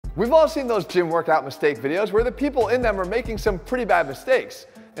We've all seen those gym workout mistake videos where the people in them are making some pretty bad mistakes,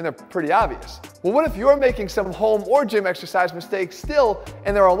 and they're pretty obvious. Well, what if you're making some home or gym exercise mistakes still,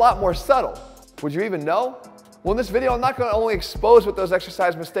 and they're a lot more subtle? Would you even know? Well, in this video, I'm not going to only expose what those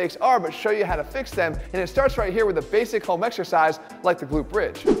exercise mistakes are, but show you how to fix them, and it starts right here with a basic home exercise like the glute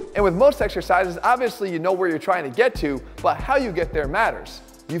bridge. And with most exercises, obviously you know where you're trying to get to, but how you get there matters.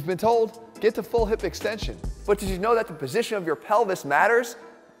 You've been told, get to full hip extension. But did you know that the position of your pelvis matters?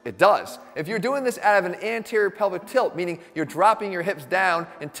 It does. If you're doing this out of an anterior pelvic tilt, meaning you're dropping your hips down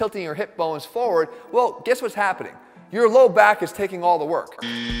and tilting your hip bones forward, well, guess what's happening? Your low back is taking all the work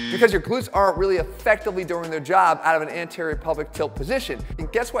because your glutes aren't really effectively doing their job out of an anterior pelvic tilt position.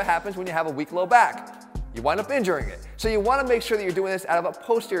 And guess what happens when you have a weak low back? You wind up injuring it. So you want to make sure that you're doing this out of a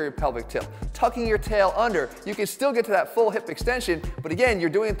posterior pelvic tilt, tucking your tail under. You can still get to that full hip extension, but again,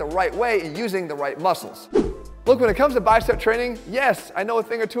 you're doing it the right way and using the right muscles. Look, when it comes to bicep training, yes, I know a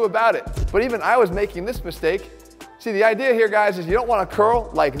thing or two about it, but even I was making this mistake. See, the idea here, guys, is you don't want to curl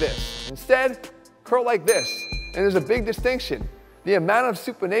like this. Instead, curl like this. And there's a big distinction. The amount of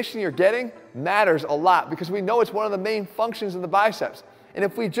supination you're getting matters a lot because we know it's one of the main functions of the biceps. And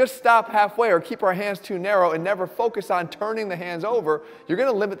if we just stop halfway or keep our hands too narrow and never focus on turning the hands over, you're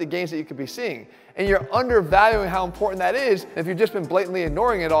going to limit the gains that you could be seeing. And you're undervaluing how important that is if you've just been blatantly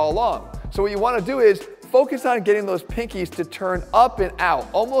ignoring it all along. So what you want to do is focus on getting those pinkies to turn up and out,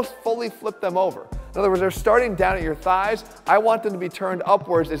 almost fully flip them over. In other words, they're starting down at your thighs. I want them to be turned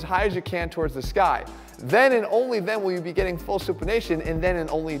upwards as high as you can towards the sky. Then and only then will you be getting full supination, and then and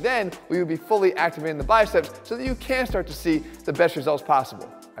only then will you be fully activating the biceps so that you can start to see the best results possible.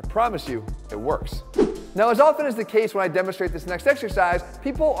 I promise you, it works. Now, as often is the case when I demonstrate this next exercise,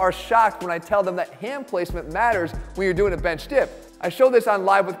 people are shocked when I tell them that hand placement matters when you're doing a bench dip. I show this on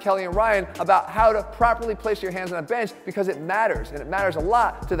Live with Kelly and Ryan about how to properly place your hands on a bench because it matters, and it matters a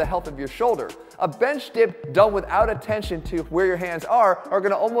lot to the health of your shoulder. A bench dip done without attention to where your hands are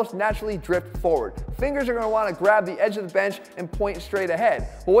going to almost naturally drift forward. Fingers are going to want to grab the edge of the bench and point straight ahead.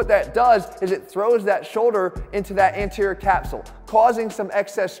 But what that does is it throws that shoulder into that anterior capsule, causing some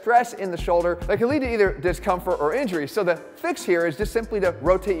excess stress in the shoulder that can lead to either discomfort or injury. So the fix here is just simply to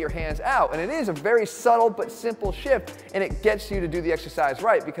rotate your hands out. And it is a very subtle but simple shift, and it gets you to do the exercise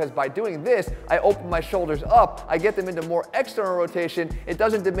right, because by doing this, I open my shoulders up, I get them into more external rotation. It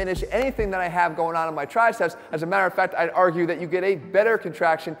doesn't diminish anything that I have going on in my triceps. As a matter of fact, I'd argue that you get a better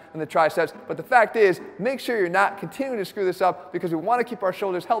contraction in the triceps. But the fact is, make sure you're not continuing to screw this up because we want to keep our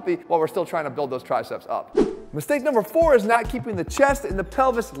shoulders healthy while we're still trying to build those triceps up. Mistake number 4 is not keeping the chest and the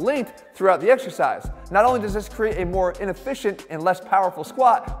pelvis linked throughout the exercise. Not only does this create a more inefficient and less powerful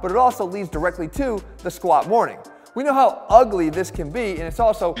squat, but it also leads directly to the squat morning. We know how ugly this can be, and it's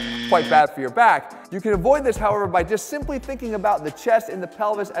also quite bad for your back. You can avoid this, however, by just simply thinking about the chest and the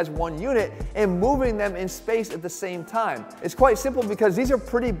pelvis as one unit and moving them in space at the same time. It's quite simple because these are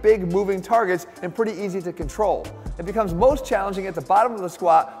pretty big moving targets and pretty easy to control. It becomes most challenging at the bottom of the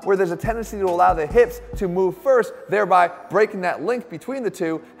squat, where there's a tendency to allow the hips to move first, thereby breaking that link between the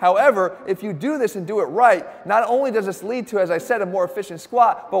two. However, if you do this and do it right, not only does this lead to, as I said, a more efficient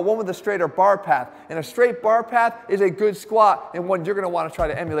squat, but one with a straighter bar path. And a straight bar path is a good squat and one you're going to want to try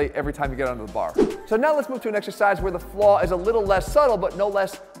to emulate every time you get onto the bar. So now let's move to an exercise where the flaw is a little less subtle but no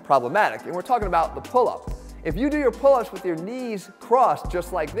less problematic, and we're talking about the pull-up. If you do your pull-ups with your knees crossed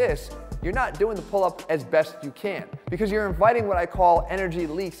just like this, you're not doing the pull-up as best you can because you're inviting what I call energy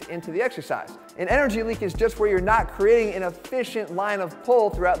leaks into the exercise. An energy leak is just where you're not creating an efficient line of pull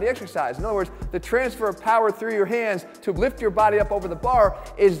throughout the exercise. In other words, the transfer of power through your hands to lift your body up over the bar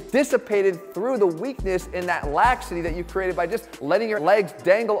is dissipated through the weakness and that laxity that you created by just letting your legs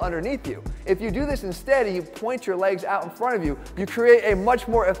dangle underneath you. If you do this instead and you point your legs out in front of you, you create a much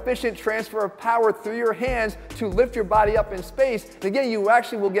more efficient transfer of power through your hands to lift your body up in space. And again, you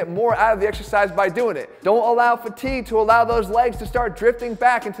actually will get more out of the exercise by doing it. Don't allow fatigue to allow those legs to start drifting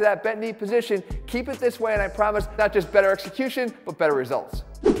back into that bent knee position. Keep it this way, and I promise not just better execution, but better results.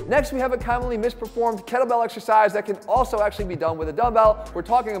 Next, we have a commonly misperformed kettlebell exercise that can also actually be done with a dumbbell. We're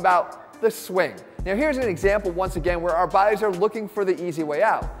talking about the swing. Now, here's an example, once again, where our bodies are looking for the easy way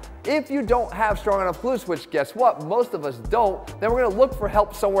out. If you don't have strong enough glutes, which guess what, most of us don't, then we're going to look for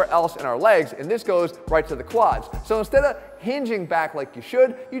help somewhere else in our legs, and this goes right to the quads. So instead of hinging back like you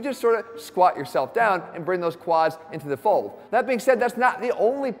should, you just sort of squat yourself down and bring those quads into the fold. That being said, that's not the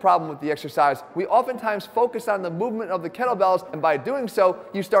only problem with the exercise. We oftentimes focus on the movement of the kettlebells, and by doing so,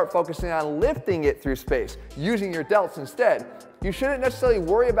 you start focusing on lifting it through space, using your delts instead. You shouldn't necessarily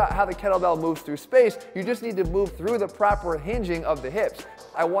worry about how the kettlebell moves through space. You just need to move through the proper hinging of the hips.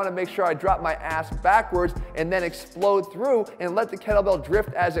 I want to make sure I drop my ass backwards and then explode through and let the kettlebell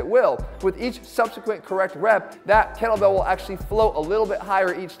drift as it will. With each subsequent correct rep, that kettlebell will actually float a little bit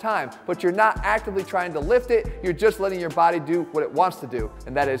higher each time, but you're not actively trying to lift it, you're just letting your body do what it wants to do,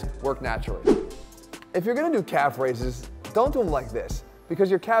 and that is work naturally. If you're going to do calf raises, don't do them like this,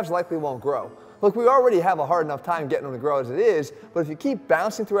 because your calves likely won't grow. Look, we already have a hard enough time getting them to grow as it is, but if you keep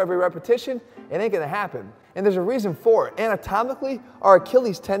bouncing through every repetition, it ain't gonna happen. And there's a reason for it. Anatomically, our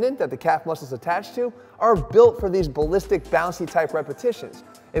Achilles tendon that the calf muscle is attached to are built for these ballistic, bouncy type repetitions.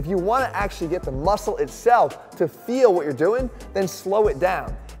 If you wanna actually get the muscle itself to feel what you're doing, then slow it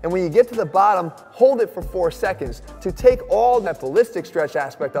down. And when you get to the bottom, hold it for 4 seconds to take all that ballistic stretch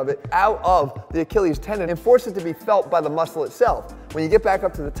aspect of it out of the Achilles tendon and force it to be felt by the muscle itself. When you get back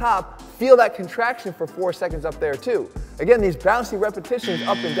up to the top, feel that contraction for 4 seconds up there too. Again, these bouncy repetitions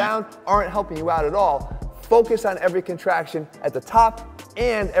up and down aren't helping you out at all. Focus on every contraction at the top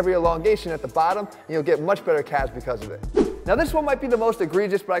and every elongation at the bottom, and you'll get much better calves because of it. Now this one might be the most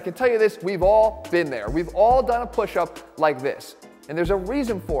egregious, but I can tell you this, we've all been there. We've all done a push-up like this. And there's a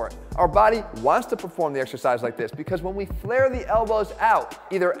reason for it. Our body wants to perform the exercise like this because when we flare the elbows out,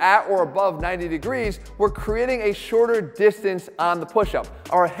 either at or above 90 degrees, we're creating a shorter distance on the push-up.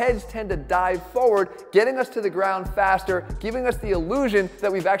 Our heads tend to dive forward, getting us to the ground faster, giving us the illusion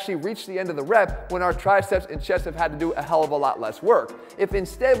that we've actually reached the end of the rep when our triceps and chest have had to do a hell of a lot less work. If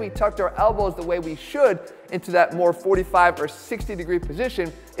instead we tucked our elbows the way we should into that more 45 or 60 degree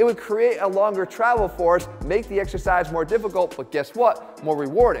position, it would create a longer travel for us, make the exercise more difficult, but guess what? More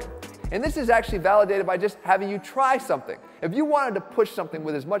rewarding. And this is actually validated by just having you try something. If you wanted to push something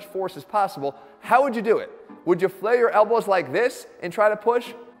with as much force as possible, how would you do it? Would you flare your elbows like this and try to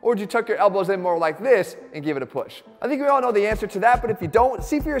push? Or would you tuck your elbows in more like this and give it a push? I think we all know the answer to that, but if you don't,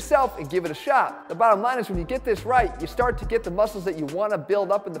 see for yourself and give it a shot. The bottom line is when you get this right, you start to get the muscles that you want to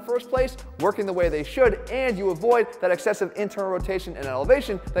build up in the first place working the way they should, and you avoid that excessive internal rotation and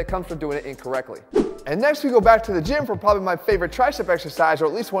elevation that comes from doing it incorrectly. And next we go back to the gym for probably my favorite tricep exercise, or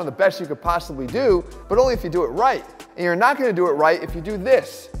at least one of the best you could possibly do, but only if you do it right. And you're not going to do it right if you do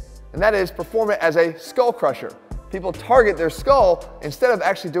this, and that is perform it as a skull crusher. People target their skull instead of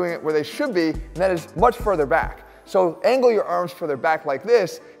actually doing it where they should be, and that is much further back. So angle your arms further back like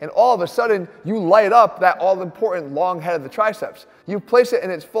this, and all of a sudden you light up that all-important long head of the triceps. You place it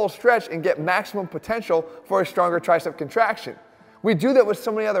in its full stretch and get maximum potential for a stronger tricep contraction. We do that with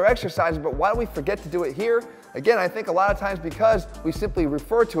so many other exercises, but why do we forget to do it here? Again, I think a lot of times because we simply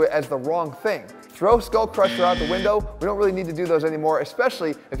refer to it as the wrong thing. Throw skull crusher out the window. We don't really need to do those anymore,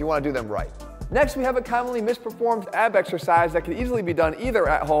 especially if you want to do them right. Next, we have a commonly misperformed ab exercise that can easily be done either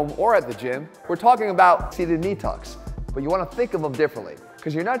at home or at the gym. We're talking about seated knee tucks, but you want to think of them differently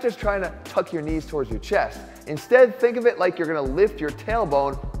because you're not just trying to tuck your knees towards your chest. Instead, think of it like you're going to lift your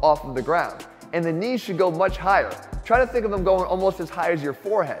tailbone off of the ground, and the knees should go much higher. Try to think of them going almost as high as your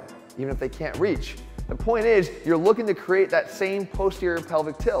forehead, even if they can't reach. The point is, you're looking to create that same posterior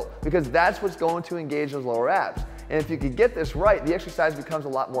pelvic tilt because that's what's going to engage those lower abs. And if you can get this right, the exercise becomes a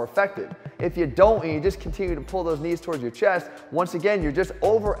lot more effective. If you don't and you just continue to pull those knees towards your chest, once again, you're just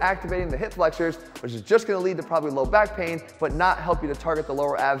over-activating the hip flexors, which is just gonna lead to probably low back pain, but not help you to target the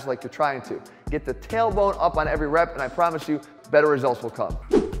lower abs like you're trying to. Get the tailbone up on every rep, and I promise you, better results will come.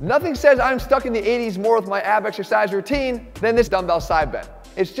 Nothing says I'm stuck in the 80s more with my ab exercise routine than this dumbbell side bend.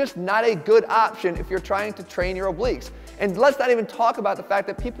 It's just not a good option if you're trying to train your obliques. And let's not even talk about the fact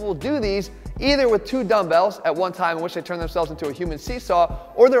that people will do these either with 2 dumbbells at one time in which they turn themselves into a human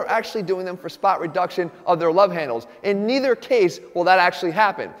seesaw, or they're actually doing them for spot reduction of their love handles. In neither case will that actually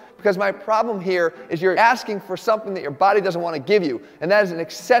happen. Because my problem here is you're asking for something that your body doesn't want to give you, and that is an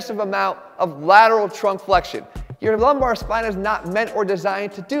excessive amount of lateral trunk flexion. Your lumbar spine is not meant or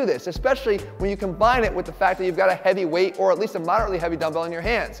designed to do this, especially when you combine it with the fact that you've got a heavy weight or at least a moderately heavy dumbbell in your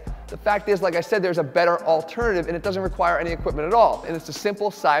hands. The fact is, like I said, there's a better alternative and it doesn't require any equipment at all, and it's a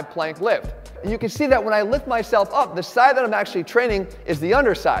simple side plank lift. And you can see that when I lift myself up, the side that I'm actually training is the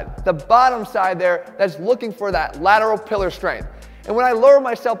underside, the bottom side there that's looking for that lateral pillar strength. And when I lower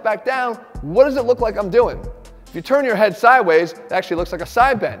myself back down, what does it look like I'm doing? If you turn your head sideways, it actually looks like a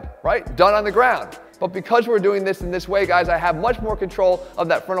side bend, right? Done on the ground. But because we're doing this in this way, guys, I have much more control of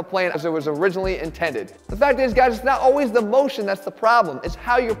that frontal plane as it was originally intended. The fact is, guys, it's not always the motion that's the problem. It's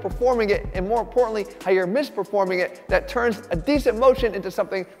how you're performing it, and more importantly, how you're misperforming it that turns a decent motion into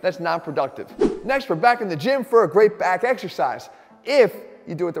something that's non-productive. Next, we're back in the gym for a great back exercise, if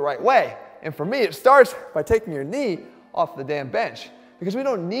you do it the right way. And for me, it starts by taking your knee off the damn bench, because we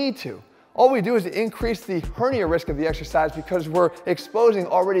don't need to. All we do is increase the hernia risk of the exercise because we're exposing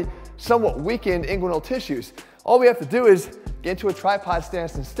already somewhat weakened inguinal tissues. All we have to do is get into a tripod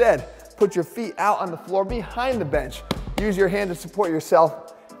stance instead. Put your feet out on the floor behind the bench. Use your hand to support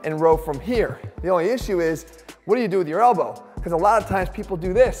yourself and row from here. The only issue is, what do you do with your elbow? Because a lot of times people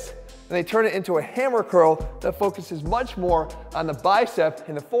do this and they turn it into a hammer curl that focuses much more on the bicep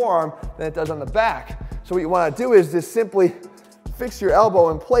and the forearm than it does on the back. So what you want to do is just simply fix your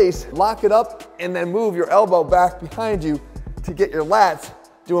elbow in place, lock it up, and then move your elbow back behind you to get your lats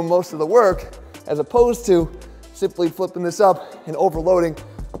doing most of the work, as opposed to simply flipping this up and overloading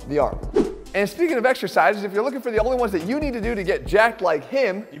the arm. And speaking of exercises, if you're looking for the only ones that you need to do to get jacked like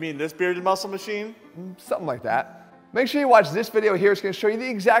him. You mean this bearded muscle machine? Something like that. Make sure you watch this video here. It's going to show you the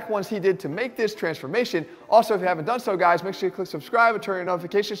exact ones he did to make this transformation. Also, if you haven't done so, guys, make sure you click subscribe and turn your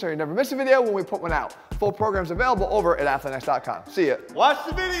notifications so you never miss a video when we put one out. Full program's available over at ATHLEAN-X.com. See ya. Watch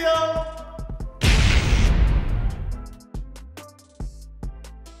the video!